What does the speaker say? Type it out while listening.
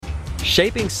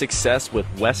Shaping Success with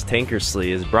Wes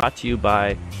Tankersley is brought to you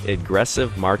by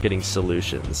Aggressive Marketing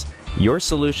Solutions, your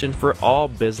solution for all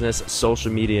business social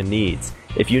media needs.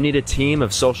 If you need a team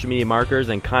of social media marketers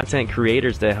and content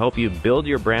creators to help you build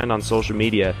your brand on social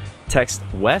media, text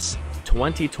WES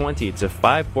 2020 to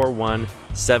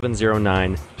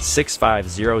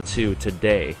 541-709-6502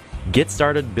 today. Get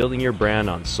started building your brand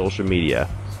on social media.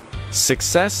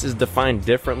 Success is defined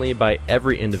differently by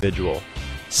every individual.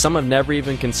 Some have never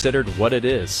even considered what it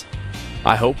is.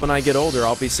 I hope when I get older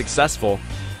I'll be successful.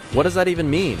 What does that even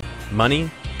mean?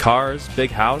 Money? Cars?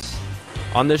 Big house?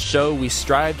 On this show, we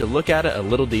strive to look at it a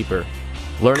little deeper,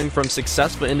 learning from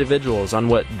successful individuals on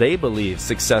what they believe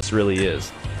success really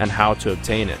is and how to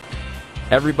obtain it.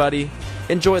 Everybody,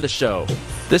 enjoy the show.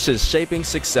 This is Shaping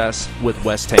Success with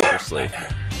Wes Tankersley.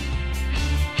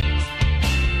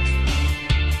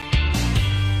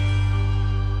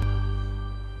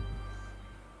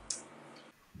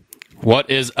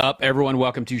 What is up, everyone?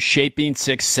 Welcome to Shaping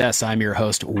Success. I'm your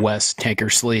host, Wes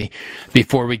Tankersley.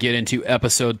 Before we get into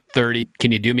episode 30,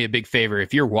 can you do me a big favor?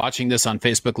 If you're watching this on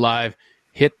Facebook Live,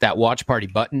 hit that watch party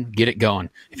button, get it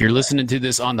going. If you're listening to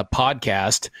this on the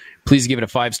podcast, please give it a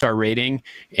 5-star rating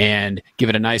and give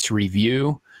it a nice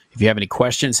review. If you have any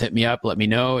questions, hit me up, let me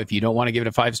know. If you don't want to give it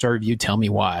a 5-star review, tell me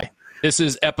why. This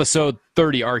is episode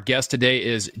 30. Our guest today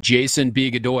is Jason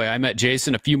B. Godoy. I met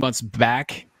Jason a few months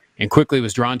back and quickly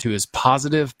was drawn to his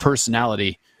positive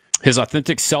personality. His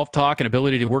authentic self-talk and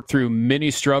ability to work through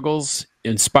many struggles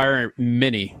inspire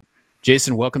many.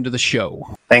 Jason, welcome to the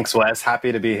show. Thanks, Wes.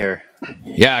 Happy to be here.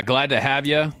 Yeah, glad to have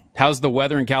you. How's the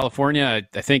weather in California?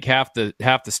 I think half the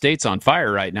state's on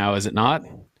fire right now, is it not?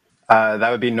 That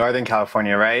would be Northern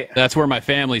California, right? That's where my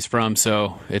family's from,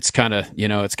 so it's kind of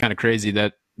crazy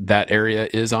that area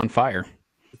is on fire.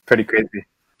 Pretty crazy.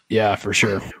 Yeah, for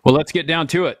sure. Well, let's get down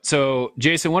to it. So,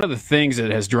 Jason, one of the things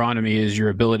that has drawn to me is your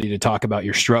ability to talk about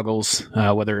your struggles,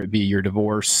 whether it be your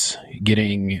divorce,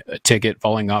 getting a ticket,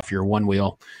 falling off your one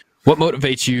wheel. What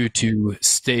motivates you to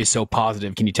stay so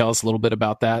positive? Can you tell us a little bit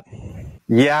about that?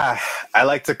 Yeah, I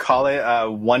like to call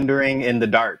it wondering in the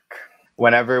dark.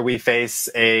 Whenever we face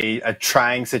a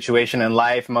trying situation in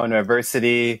life, moment of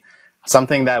adversity,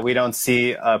 something that we don't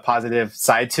see a positive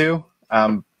side to,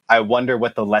 I wonder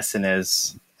what the lesson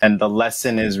is. And the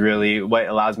lesson is really what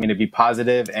allows me to be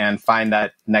positive and find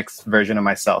that next version of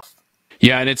myself.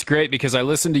 Yeah, and it's great because I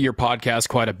listen to your podcast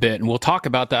quite a bit, and we'll talk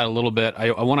about that a little bit. I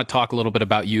want to talk a little bit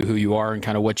about you, who you are, and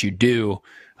kind of what you do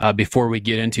before we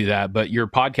get into that. But your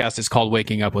podcast is called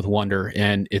Waking Up with Wonder,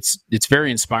 and it's very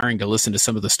inspiring to listen to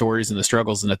some of the stories and the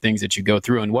struggles and the things that you go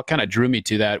through. And what kind of drew me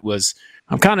to that was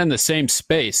I'm kind of in the same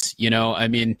space. I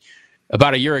mean,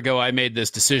 about a year ago, I made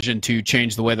this decision to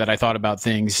change the way that I thought about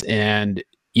things, and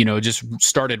just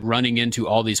started running into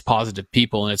all these positive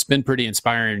people. And it's been pretty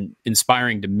inspiring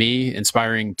to me,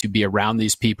 inspiring to be around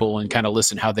these people and kind of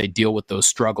listen how they deal with those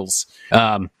struggles.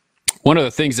 One of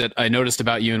the things that I noticed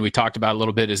about you, and we talked about a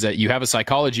little bit, is that you have a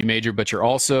psychology major, but you're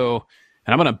also,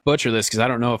 and I'm going to butcher this because I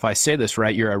don't know if I say this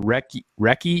right, you're a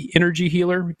Reiki energy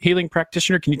healing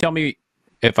practitioner. Can you tell me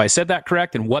if I said that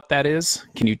correct and what that is?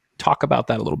 Can you talk about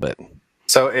that a little bit?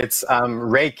 So it's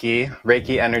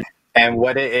Reiki energy. And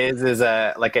what it is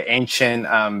like an ancient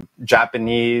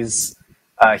Japanese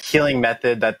healing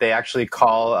method that they actually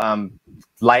call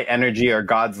light energy or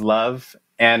God's love.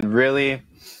 And really,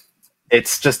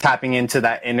 it's just tapping into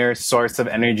that inner source of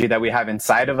energy that we have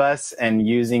inside of us and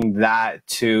using that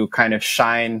to kind of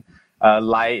shine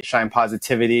light, shine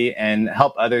positivity, and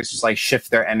help others just like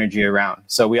shift their energy around.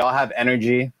 So we all have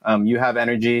energy. You have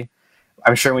energy.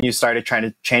 I'm sure when you started trying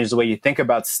to change the way you think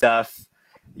about stuff,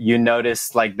 you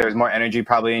noticed like there's more energy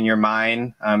probably in your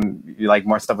mind. Like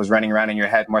more stuff was running around in your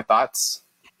head, more thoughts.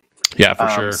 Yeah, for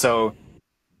sure. So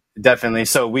definitely.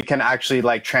 So we can actually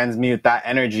like transmute that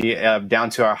energy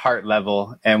down to our heart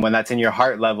level. And when that's in your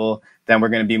heart level, then we're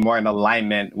going to be more in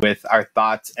alignment with our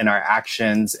thoughts and our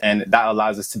actions. And that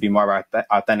allows us to be more of our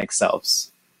authentic selves.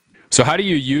 So how do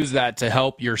you use that to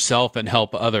help yourself and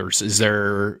help others?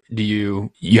 Do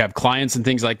you have clients and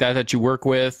things like that you work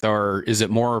with, or is it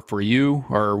more for you,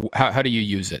 or how do you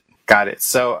use it? Got it.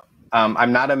 So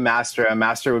I'm not a master. A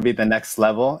master would be the next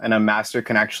level, and a master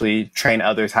can actually train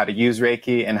others how to use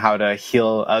Reiki and how to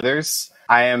heal others.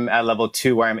 I am at level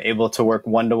 2 where I'm able to work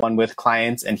one-to-one with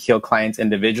clients and heal clients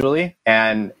individually.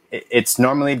 And it's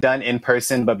normally done in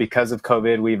person, but because of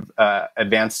COVID, we've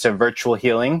advanced to virtual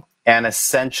healing. And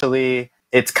essentially,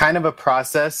 it's kind of a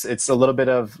process. It's a little bit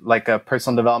of like a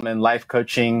personal development, life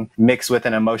coaching mixed with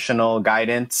an emotional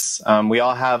guidance. We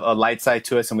all have a light side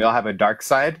to us and we all have a dark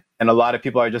side. And a lot of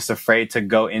people are just afraid to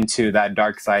go into that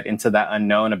dark side, into that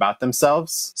unknown about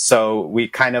themselves. So we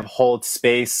kind of hold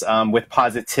space with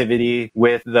positivity,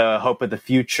 with the hope of the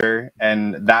future.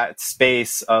 And that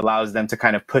space allows them to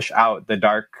kind of push out the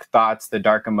dark thoughts, the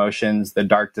dark emotions, the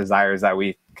dark desires that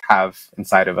we have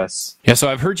inside of us. Yeah, so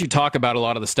I've heard you talk about a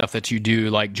lot of the stuff that you do,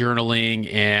 like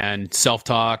journaling and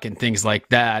self-talk and things like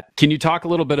that. Can you talk a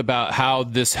little bit about how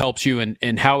this helps you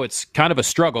and how it's kind of a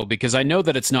struggle? Because I know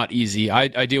that it's not easy.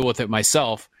 I deal with it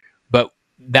myself, but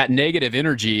that negative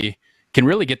energy can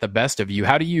really get the best of you.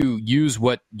 How do you use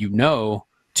what you know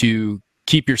to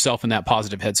keep yourself in that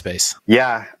positive headspace?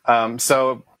 Yeah,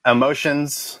 so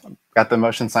emotions, got the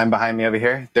emotion sign behind me over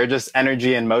here. They're just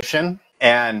energy in motion.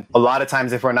 And a lot of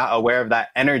times, if we're not aware of that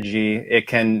energy, it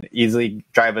can easily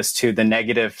drive us to the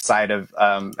negative side of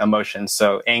emotions.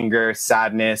 So anger,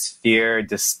 sadness, fear,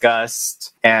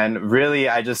 disgust. And really,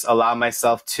 I just allow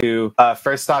myself to,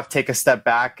 first off, take a step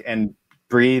back and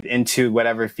breathe into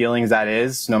whatever feelings that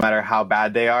is, no matter how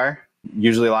bad they are.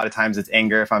 Usually a lot of times it's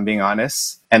anger, if I'm being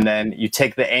honest. And then you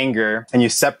take the anger and you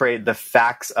separate the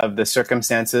facts of the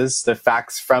circumstances, the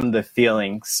facts from the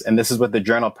feelings. And this is what the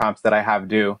journal prompts that I have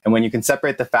do. And when you can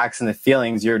separate the facts and the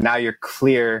feelings, you're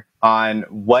clear on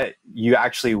what you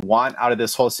actually want out of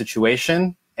this whole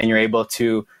situation. And you're able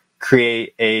to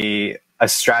create a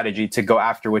strategy to go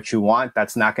after what you want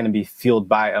that's not going to be fueled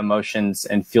by emotions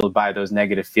and fueled by those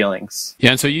negative feelings. Yeah,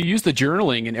 and so you use the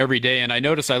journaling in every day. And I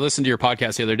noticed I listened to your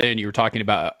podcast the other day and you were talking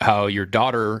about how your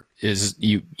daughter is,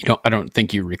 I don't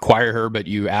think you require her, but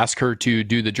you ask her to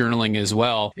do the journaling as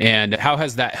well. And how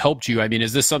has that helped you? I mean,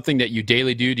 is this something that you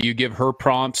daily do? Do you give her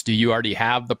prompts? Do you already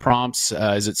have the prompts?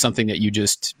 Is it something that you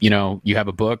just, you have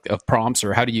a book of prompts,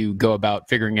 or how do you go about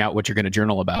figuring out what you're going to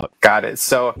journal about? Got it.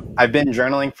 So I've been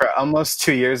journaling for almost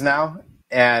 2 years now.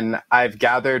 And I've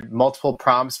gathered multiple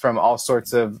prompts from all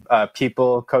sorts of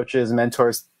people, coaches,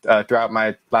 mentors throughout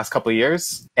my last couple of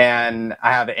years. And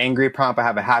I have an angry prompt. I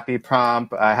have a happy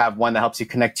prompt. I have one that helps you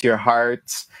connect to your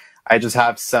heart. I just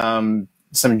have some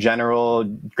general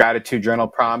gratitude journal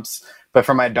prompts. But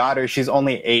for my daughter, she's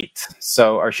only 8.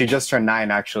 Or she just turned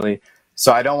 9, actually.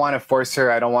 So I don't want to force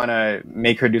her. I don't want to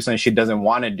make her do something she doesn't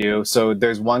want to do. So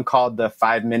there's one called the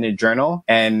 5-minute journal.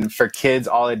 And for kids,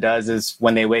 all it does is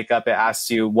when they wake up, it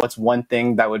asks you, what's one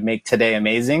thing that would make today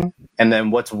amazing? And then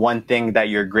what's one thing that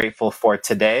you're grateful for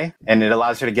today? And it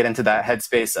allows her to get into that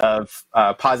headspace of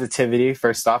positivity,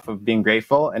 first off, of being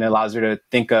grateful. And it allows her to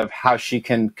think of how she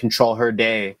can control her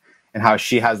day and how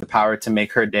she has the power to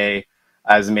make her day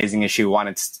as amazing as she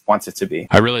wants it to be.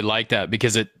 I really like that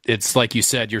because it's like you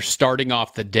said, you're starting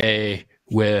off the day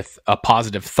with a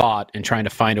positive thought and trying to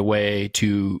find a way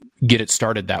to get it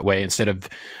started that way instead of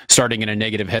starting in a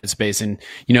negative headspace. And,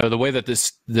 the way that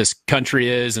this country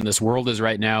is and this world is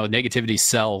right now, negativity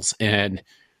sells. And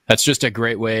that's just a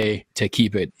great way to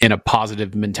keep it in a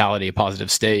positive mentality, a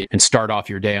positive state, and start off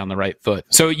your day on the right foot.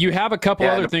 So you have a couple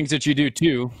other things that you do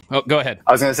too. Oh, go ahead.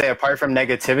 I was going to say, apart from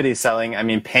negativity selling, I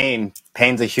mean, pain's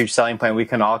a huge selling point. We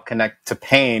can all connect to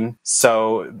pain.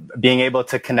 So being able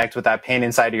to connect with that pain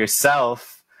inside of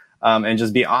yourself and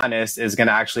just be honest is going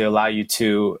to actually allow you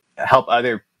to help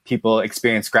other people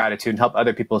experience gratitude and help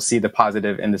other people see the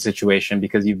positive in the situation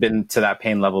because you've been to that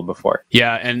pain level before.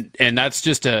 Yeah. And that's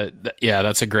just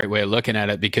that's a great way of looking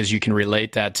at it because you can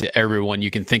relate that to everyone.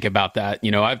 You can think about that.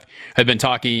 I've been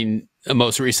talking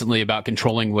most recently about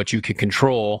controlling what you can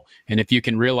control. And if you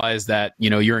can realize that,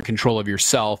 you're in control of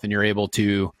yourself and you're able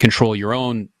to control your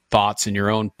own thoughts and your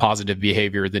own positive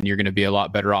behavior, then you're going to be a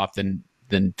lot better off than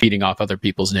feeding off other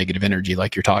people's negative energy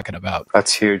like you're talking about.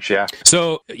 That's huge, yeah.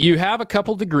 So you have a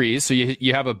couple degrees. So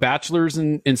you have a bachelor's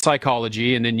in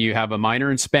psychology, and then you have a minor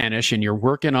in Spanish, and you're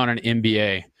working on an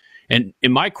MBA. And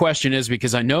my question is,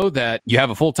 because I know that you have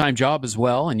a full-time job as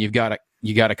well, and you got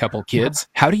a couple kids.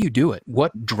 How do you do it?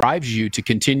 What drives you to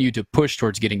continue to push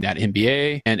towards getting that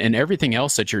MBA and everything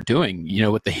else that you're doing,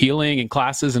 with the healing and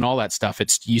classes and all that stuff?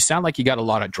 You sound like you got a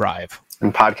lot of drive.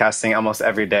 I'm podcasting almost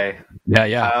every day.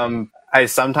 Yeah.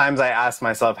 Sometimes I ask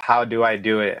myself, how do I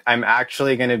do it? I'm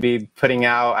actually going to be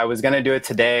I was going to do it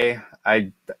today.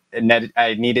 I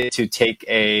needed to take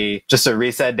just a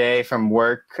reset day from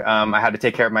work. I had to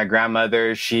take care of my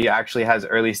grandmother. She actually has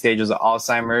early stages of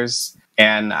Alzheimer's,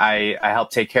 and I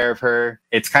helped take care of her.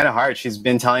 It's kind of hard. She's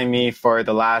been telling me for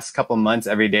the last couple months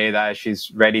every day that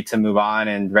she's ready to move on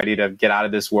and ready to get out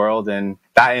of this world. And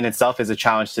that in itself is a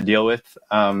challenge to deal with.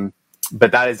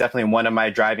 But that is definitely one of my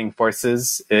driving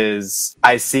forces is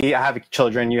I have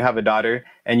children, you have a daughter,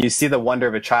 and you see the wonder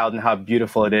of a child and how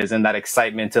beautiful it is, and that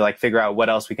excitement to like figure out what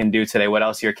else we can do today, what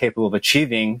else you're capable of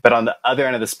achieving. But on the other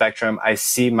end of the spectrum, I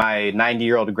see my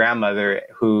 90-year-old grandmother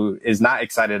who is not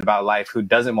excited about life, who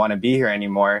doesn't want to be here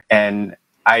anymore. And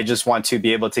I just want to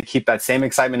be able to keep that same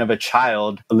excitement of a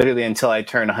child literally until I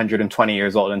turn 120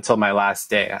 years old, until my last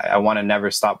day. I want to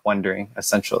never stop wondering,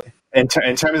 essentially. In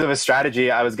terms of a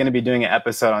strategy, I was going to be doing an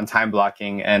episode on time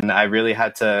blocking, and I really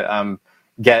had to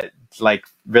get like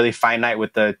really finite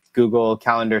with the Google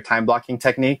Calendar time blocking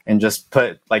technique, and just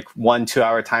put like 1-2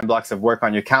 hour time blocks of work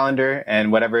on your calendar,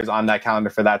 and whatever is on that calendar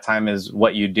for that time is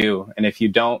what you do. And if you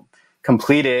don't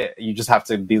complete it, you just have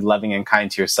to be loving and kind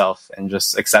to yourself and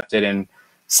just accept it and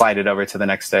slide it over to the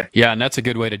next day. Yeah, and that's a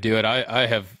good way to do it. I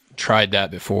have tried that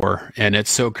before, and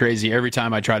it's so crazy. Every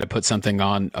time I try to put something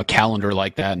on a calendar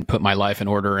like that and put my life in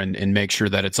order and make sure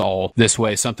that it's all this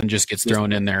way, something just gets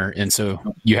thrown in there. And so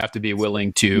you have to be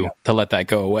willing to let that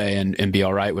go away and be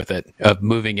all right with it, of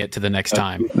moving it to the next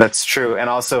time. That's true. And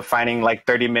also finding like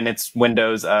 30 minutes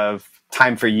windows of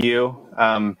time for you.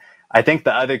 I think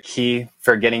the other key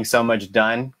for getting so much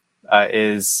done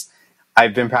is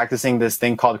I've been practicing this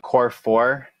thing called Core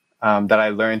 4 that I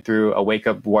learned through a Wake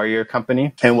Up Warrior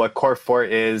company. And what Core 4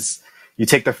 is, you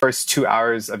take the first 2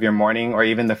 hours of your morning, or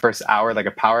even the first hour, like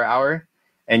a power hour,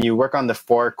 and you work on the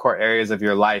 4 core areas of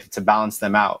your life to balance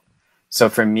them out. So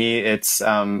for me, it's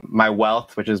my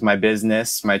wealth, which is my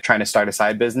business, my trying to start a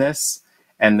side business.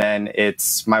 And then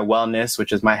it's my wellness,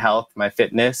 which is my health, my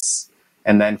fitness.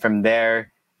 And then from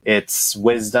there, it's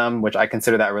wisdom, which I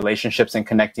consider that relationships and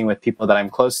connecting with people that I'm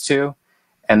close to.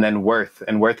 And then worth.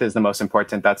 And worth is the most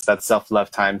important. That's that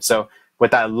self-love time. So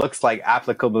what that looks like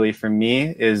applicably for me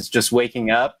is just waking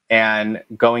up and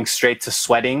going straight to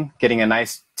sweating, getting a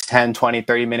nice 10, 20,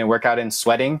 30-minute workout in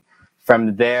sweating.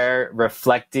 From there,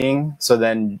 reflecting. So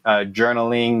then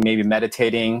journaling, maybe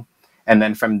meditating. And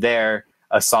then from there,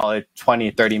 a solid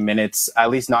 20, 30 minutes, at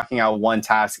least knocking out one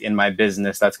task in my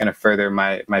business that's going to further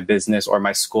my business or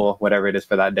my school, whatever it is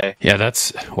for that day. Yeah,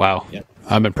 that's wow. Yeah.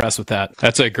 I'm impressed with that.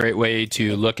 That's a great way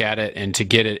to look at it and to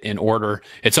get it in order.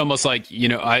 It's almost like,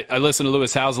 I listen to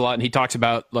Lewis Howes a lot, and he talks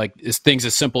about like things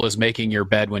as simple as making your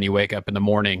bed when you wake up in the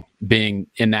morning, being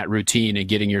in that routine and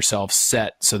getting yourself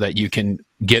set so that you can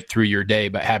get through your day,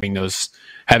 but having those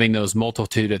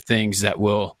multitude of things that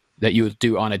you would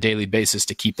do on a daily basis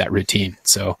to keep that routine.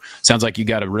 So sounds like you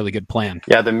got a really good plan.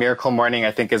 Yeah, the miracle morning,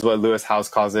 I think, is what Lewis Howes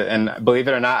calls it. And believe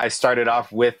it or not, I started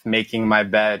off with making my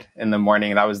bed in the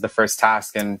morning. That was the first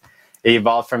task. And it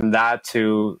evolved from that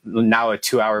to now a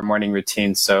 2-hour morning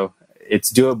routine. So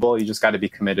it's doable. You just got to be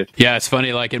committed. Yeah, it's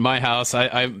funny. Like in my house,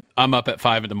 I'm up at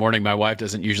 5 a.m. My wife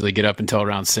doesn't usually get up until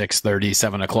around 6:30,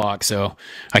 7 o'clock. So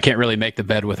I can't really make the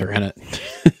bed with her in it.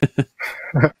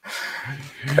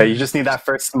 You just need that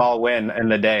first small win in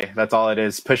the day. That's all it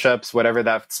is. Push-ups, whatever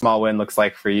that small win looks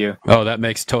like for you. Oh, that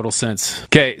makes total sense.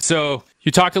 Okay, so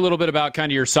you talked a little bit about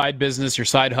kind of your side business, your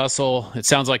side hustle. It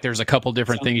sounds like there's a couple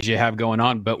different things you have going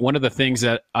on, but one of the things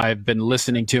that I've been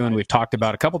listening to and we've talked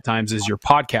about a couple times is your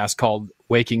podcast called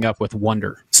Waking Up with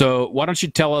Wonder. So why don't you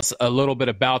tell us a little bit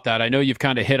about that? I know you've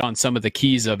kind of hit on some of the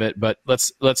keys of it, but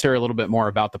let's hear a little bit more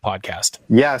about the podcast.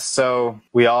 Yeah, so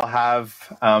we all have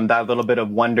that little bit of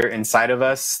wonder inside of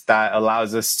us that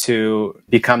allows us to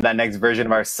become that next version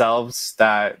of ourselves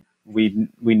that we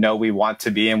know we want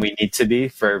to be and we need to be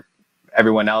for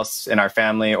everyone else in our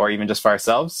family or even just for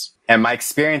ourselves. And my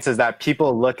experience is that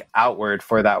people look outward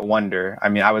for that wonder. I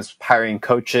mean, I was hiring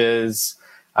coaches.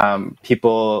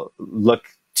 People look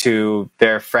to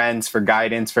their friends for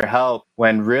guidance, for help,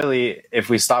 when really, if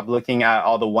we stop looking at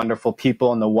all the wonderful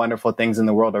people and the wonderful things in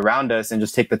the world around us and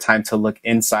just take the time to look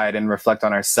inside and reflect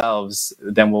on ourselves,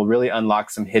 then we'll really unlock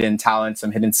some hidden talents,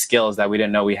 some hidden skills that we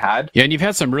didn't know we had. Yeah, and you've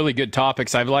had some really good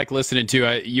topics I've liked listening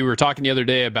to. You were talking the other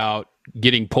day about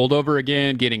getting pulled over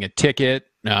again, getting a ticket,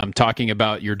 talking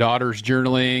about your daughter's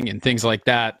journaling and things like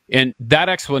that. And that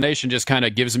explanation just kind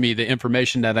of gives me the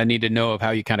information that I need to know of how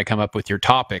you kind of come up with your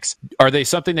topics. Are they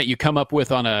something that you come up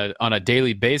with on a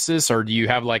daily basis, or do you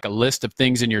have like a list of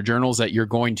things in your journals that you're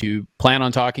going to plan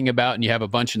on talking about and you have a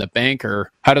bunch in the bank,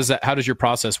 or how does your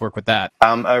process work with that?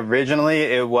 Originally,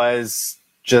 it was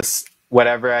just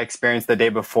whatever I experienced the day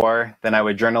before, then I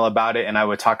would journal about it and I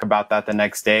would talk about that the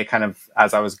next day, kind of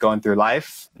as I was going through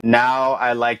life. Now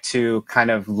I like to kind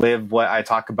of live what I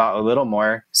talk about a little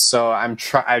more. So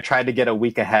I tried to get a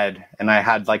week ahead, and I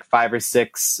had like 5 or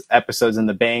 6 episodes in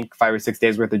the bank, 5 or 6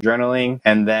 days worth of journaling.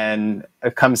 And then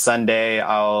come Sunday,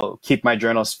 I'll keep my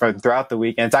journals throughout the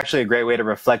week. And it's actually a great way to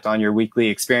reflect on your weekly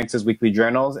experiences, weekly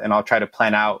journals. And I'll try to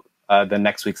plan out the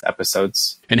next week's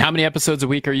episodes. And how many episodes a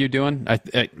week are you doing? I'm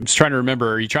just trying to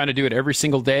remember. Are you trying to do it every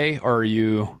single day, or are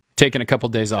you taking a couple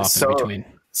days off in between?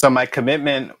 So my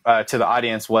commitment to the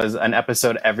audience was an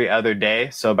episode every other day.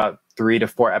 So about 3 to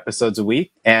 4 episodes a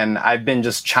week. And I've been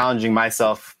just challenging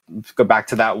myself, go back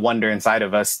to that wonder inside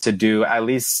of us, to do at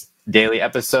least daily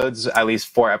episodes, at least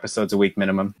 4 episodes a week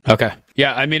minimum. Okay.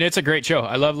 Yeah. I mean, it's a great show.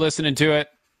 I love listening to it.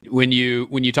 When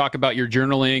you talk about your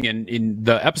journaling, and in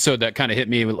the episode that kind of hit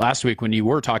me last week when you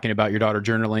were talking about your daughter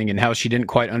journaling and how she didn't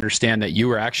quite understand that you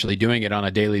were actually doing it on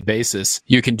a daily basis,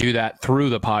 you can do that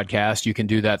through the podcast. You can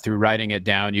do that through writing it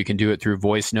down. You can do it through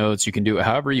voice notes. You can do it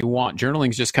however you want. Journaling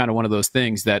is just kind of one of those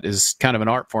things that is kind of an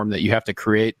art form that you have to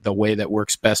create the way that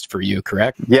works best for you,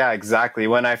 correct? Yeah, exactly.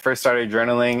 When I first started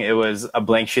journaling, it was a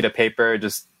blank sheet of paper,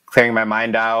 just clearing my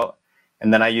mind out.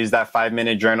 And then I used that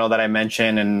 5-minute journal that I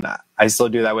mentioned, and I still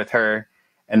do that with her.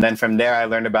 And then from there, I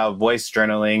learned about voice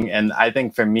journaling. And I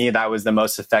think for me, that was the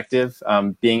most effective,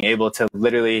 being able to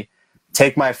literally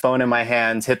take my phone in my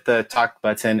hands, hit the talk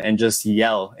button, and just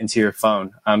yell into your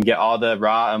phone. Get all the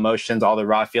raw emotions, all the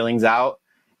raw feelings out,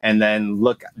 and then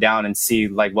look down and see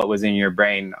like what was in your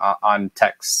brain on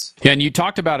text. Yeah, and you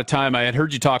talked about a time, I had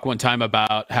heard you talk one time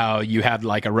about how you had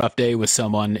like a rough day with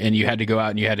someone and you had to go out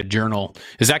and you had to journal.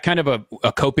 Is that kind of a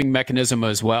coping mechanism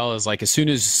as well, as like as soon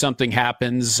as something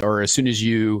happens or as soon as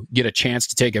you get a chance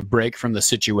to take a break from the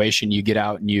situation, you get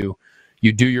out and you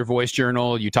do your voice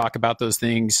journal, you talk about those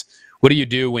things? What do you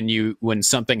do when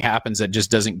something happens that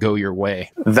just doesn't go your way?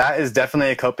 That is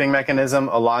definitely a coping mechanism,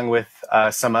 along with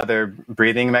some other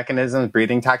breathing mechanisms,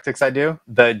 breathing tactics I do.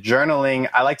 The journaling,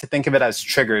 I like to think of it as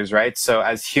triggers, right? So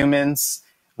as humans,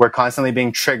 we're constantly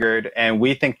being triggered, and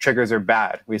we think triggers are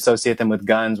bad. We associate them with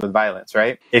guns, with violence,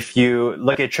 right? If you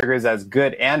look at triggers as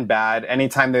good and bad,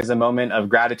 anytime there's a moment of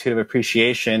gratitude, of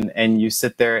appreciation, and you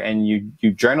sit there and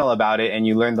you journal about it and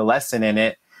you learn the lesson in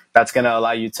it, that's going to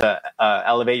allow you to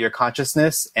elevate your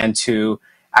consciousness and to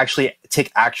actually take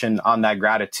action on that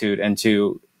gratitude and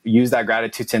to use that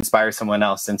gratitude to inspire someone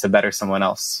else and to better someone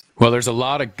else. Well, there's a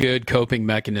lot of good coping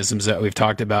mechanisms that we've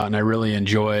talked about, and I really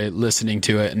enjoy listening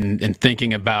to it and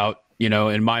thinking about, you know,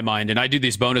 in my mind. And I do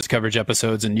these bonus coverage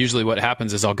episodes, and usually what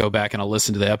happens is I'll go back and I'll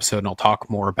listen to the episode and I'll talk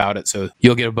more about it. So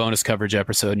you'll get a bonus coverage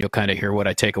episode and you'll kind of hear what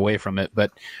I take away from it. But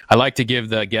I like to give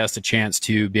the guest a chance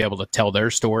to be able to tell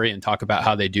their story and talk about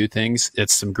how they do things.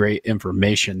 It's some great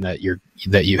information that you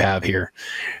have here.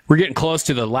 We're getting close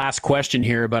to the last question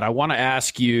here, but I want to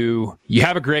ask you, you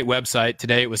have a great website.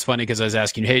 Today it was funny because I was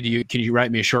asking, hey, can you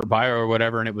write me a short bio or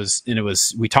whatever? And it was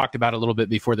we talked about it a little bit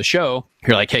before the show.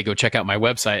 You're like, hey, go check out my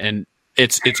website. And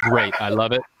it's great. I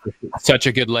love it. It's such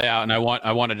a good layout. And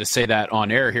I wanted to say that on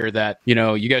air here that, you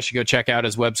know, you guys should go check out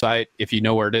his website if you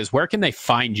know where it is. Where can they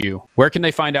find you? Where can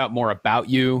they find out more about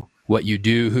you, what you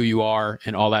do, who you are,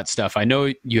 and all that stuff? I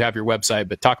know you have your website,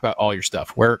 but talk about all your stuff.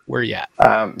 Where are you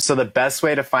at? So the best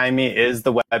way to find me is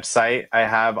the website. I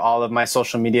have all of my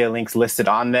social media links listed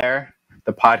on there.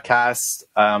 The podcast,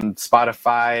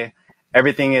 Spotify,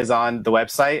 everything is on the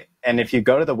website. And if you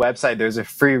go to the website, there's a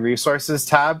free resources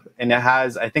tab, and it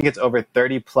has, I think it's over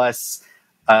 30 plus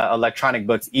electronic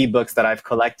books, ebooks that I've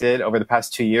collected over the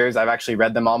past 2 years. I've actually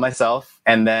read them all myself.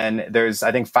 And then there's,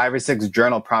 I think, 5 or 6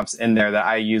 journal prompts in there that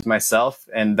I use myself.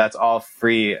 And that's all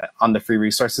free on the free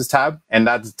resources tab. And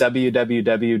that's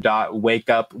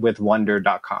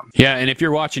www.wakeupwithwonder.com. Yeah. And if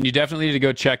you're watching, you definitely need to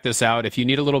go check this out. If you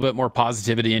need a little bit more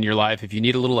positivity in your life, if you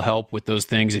need a little help with those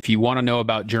things, if you want to know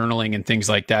about journaling and things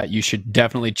like that, you should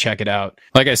definitely check it out.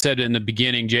 Like I said in the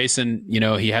beginning, Jason, you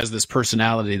know, he has this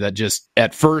personality that just,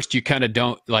 at first, you kind of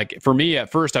don't, like, for me,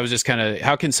 at first, I was just kind of,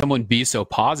 how can someone be so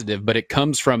positive? But it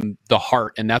comes from the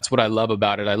heart. And that's what I love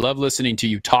about it. I love listening to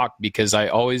you talk because I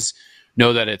always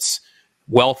know that it's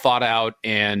well thought out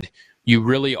and you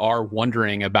really are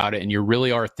wondering about it and you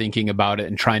really are thinking about it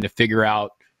and trying to figure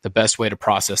out the best way to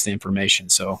process the information.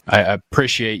 So I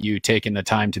appreciate you taking the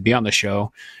time to be on the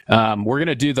show. We're going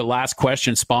to do the last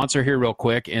question sponsor here real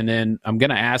quick. And then I'm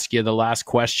going to ask you the last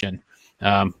question.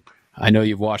 I know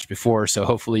you've watched before, so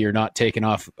hopefully you're not taken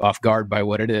off guard by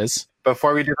what it is.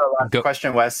 Before we do the last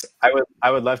question, Wes, I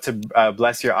would love to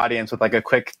bless your audience with like a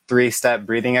quick 3-step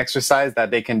breathing exercise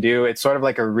that they can do. It's sort of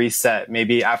like a reset,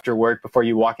 maybe after work before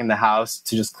you walk in the house,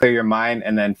 to just clear your mind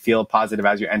and then feel positive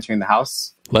as you're entering the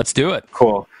house. Let's do it.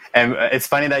 Cool. And it's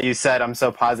funny that you said I'm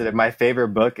so positive. My favorite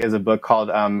book is a book called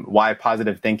Why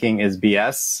Positive Thinking is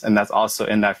BS. And that's also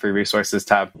in that free resources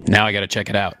tab. Now I got to check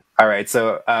it out. All right.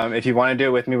 So if you want to do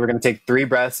it with me, we're going to take 3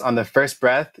 breaths. On the first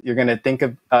breath, you're going to think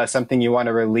of something you want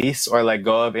to release or let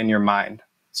go of in your mind.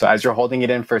 So as you're holding it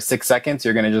in for 6 seconds,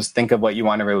 you're going to just think of what you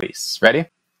want to release. Ready?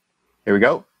 Here we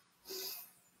go.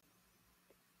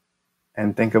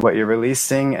 and think of what you're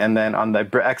releasing. And then on the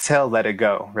exhale, let it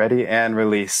go. Ready? And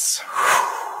release.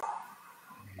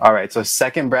 All right. So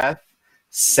second breath,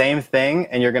 same thing.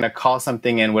 And you're going to call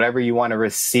something in, whatever you want to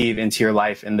receive into your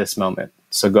life in this moment.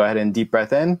 So go ahead and deep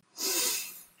breath in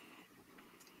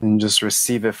and just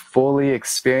receive it fully,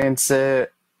 experience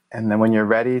it. And then when you're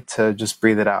ready to just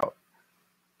breathe it out.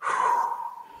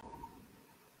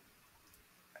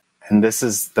 And this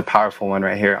is the powerful one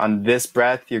right here. On this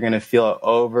breath, you're going to feel an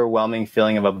overwhelming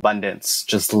feeling of abundance,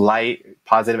 just light,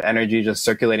 positive energy, just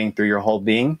circulating through your whole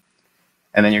being.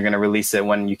 And then you're going to release it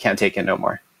when you can't take it no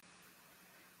more.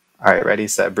 All right, ready,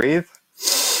 set, breathe.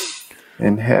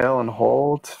 Inhale and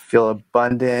hold. Feel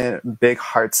abundant, big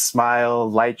heart smile,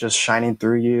 light just shining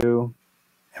through you.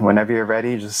 And whenever you're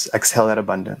ready, just exhale that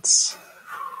abundance.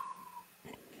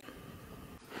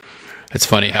 It's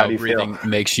funny how breathing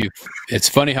makes you, it's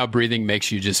funny how breathing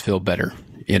makes you just feel better,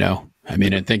 you know? I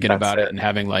mean, and thinking about it and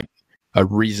having like a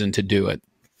reason to do it,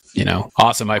 you know?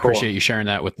 Awesome. I appreciate you sharing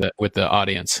that with the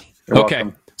audience. Okay.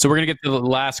 So we're going to get to the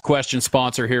last question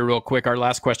sponsor here real quick. Our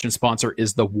last question sponsor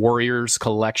is the Warriors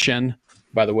Collection.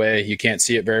 By the way, you can't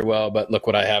see it very well, but look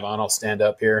what I have on. I'll stand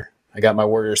up here. I got my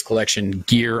Warriors Collection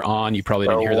gear on. You probably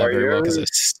didn't hear that very well because I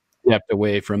stepped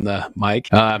away from the mic.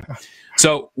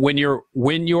 So when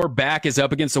your back is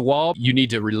up against the wall, you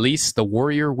need to release the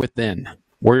warrior within.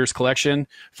 Warriors Collection.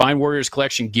 Find Warriors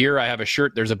Collection gear. I have a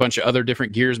shirt. There's a bunch of other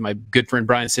different gears. My good friend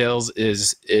Brian Sales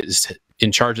is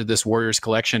in charge of this Warriors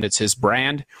Collection. It's his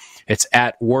brand. It's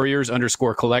at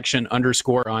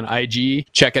Warriors_Collection_ on IG.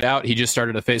 Check it out. He just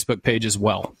started a Facebook page as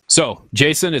well. So,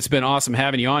 Jason, it's been awesome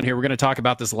having you on here. We're going to talk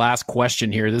about this last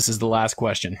question here. This is the last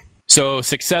question. So,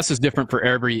 success is different for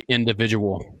every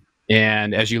individual.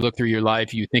 And as you look through your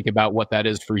life, you think about what that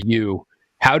is for you.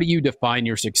 How do you define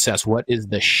your success? What is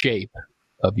the shape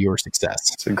of your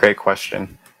success? It's a great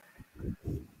question.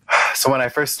 So when I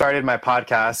first started my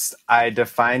podcast, I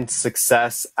defined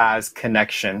success as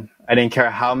connection. I didn't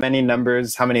care how many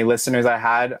numbers, how many listeners I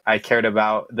had. I cared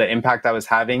about the impact I was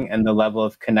having and the level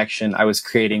of connection I was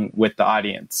creating with the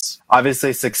audience.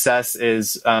 Obviously, success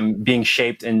is being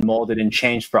shaped and molded and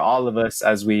changed for all of us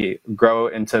as we grow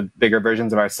into bigger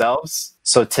versions of ourselves.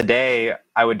 So today,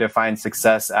 I would define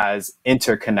success as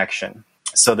interconnection.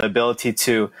 So the ability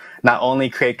to not only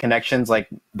create connections like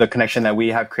the connection that we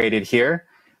have created here,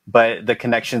 but the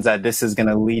connections that this is going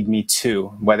to lead me to,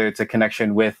 whether it's a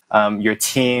connection with your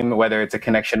team, whether it's a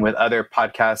connection with other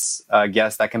podcast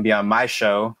guests that can be on my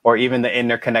show, or even the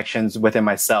interconnections within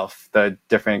myself, the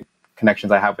different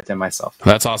connections I have within myself.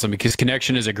 That's awesome because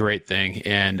connection is a great thing.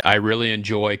 And I really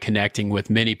enjoy connecting with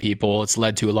many people. It's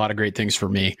led to a lot of great things for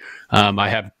me. I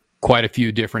have quite a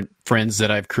few different friends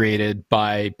that I've created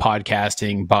by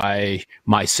podcasting, by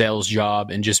my sales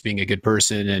job, and just being a good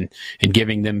person and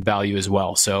giving them value as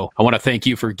well. So I want to thank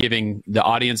you for giving the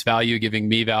audience value, giving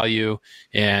me value,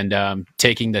 and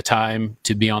taking the time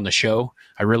to be on the show.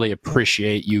 I really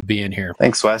appreciate you being here.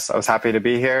 Thanks, Wes. I was happy to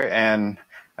be here, and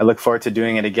I look forward to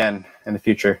doing it again in the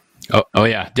future. Oh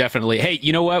yeah, definitely. Hey,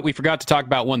 you know what? We forgot to talk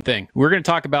about one thing. We're going to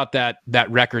talk about that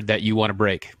record that you want to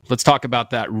break. Let's talk about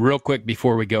that real quick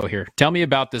before we go here. Tell me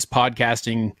about this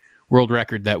podcasting world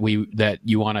record that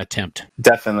you want to attempt.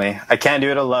 Definitely. I can't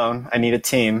do it alone. I need a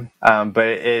team.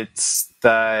 But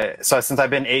so since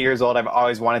I've been 8 years old, I've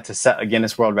always wanted to set a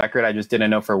Guinness World Record. I just didn't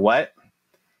know for what.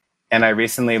 And I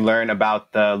recently learned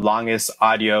about the longest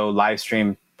audio live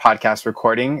stream podcast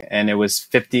recording, and it was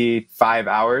 55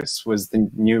 hours was the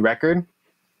new record.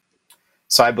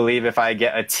 So I believe if I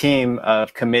get a team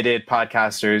of committed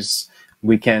podcasters,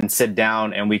 we can sit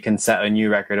down and we can set a new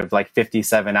record of like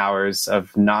 57 hours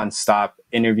of nonstop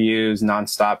interviews,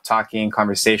 nonstop talking,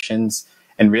 conversations,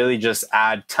 and really just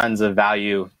add tons of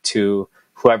value to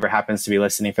whoever happens to be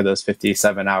listening for those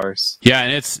 57 hours. Yeah.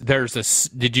 And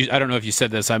I don't know if you said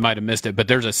this, I might've missed it, but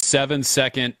there's a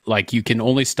 7-second, like you can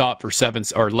only stop for 7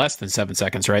 or less than 7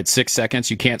 seconds, right? 6 seconds.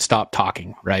 You can't stop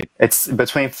talking, right? It's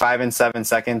between 5 and 7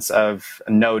 seconds of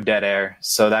no dead air.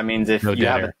 So that means if you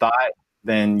have a thought,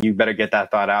 then you better get that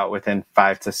thought out within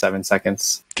 5 to 7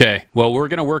 seconds. Okay. Well, we're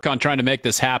going to work on trying to make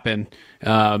this happen.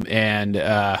 I'm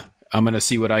going to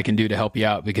see what I can do to help you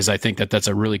out because I think that that's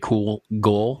a really cool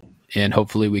goal. And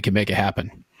hopefully we can make it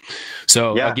happen.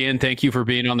 So Again, thank you for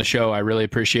being on the show. I really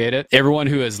appreciate it. Everyone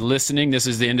who is listening, this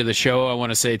is the end of the show. I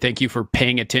want to say thank you for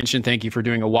paying attention. Thank you for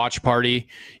doing a watch party.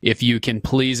 If you can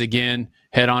please, again,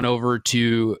 head on over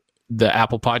to the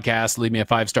Apple Podcast, leave me a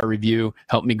 5-star review,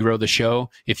 help me grow the show.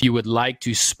 If you would like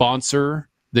to sponsor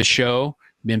the show,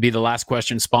 and be the last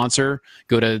question sponsor,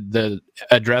 go to the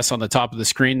address on the top of the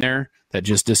screen there that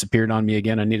just disappeared on me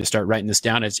again. I need to start writing this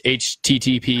down. It's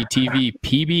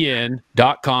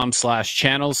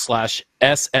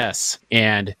http://tvpbn.com/channels/SS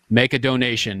and make a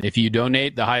donation. If you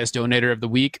donate, the highest donator of the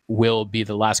week will be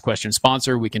the last question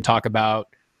sponsor. We can talk about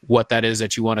what that is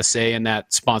that you want to say in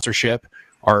that sponsorship,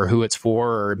 or who it's for,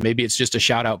 or maybe it's just a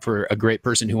shout out for a great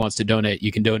person who wants to donate.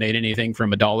 You can donate anything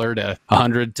from $1 to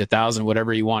 $100 to $1,000,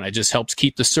 whatever you want. It just helps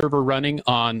keep the server running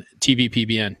on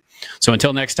TVPBN. So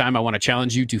until next time, I want to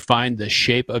challenge you to find the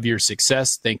shape of your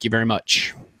success. Thank you very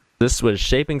much. This was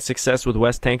Shaping Success with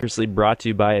Wes Tankersley, brought to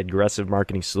you by Aggressive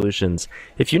Marketing Solutions.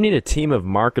 If you need a team of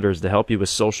marketers to help you with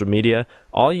social media,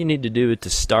 all you need to do to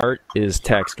start is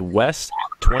text Wes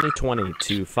 2020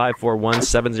 to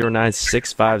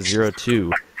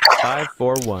 541-709-6502.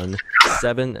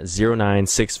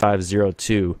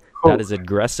 541-709-6502. That is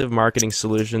Aggressive Marketing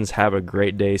Solutions. Have a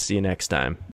great day. See you next time.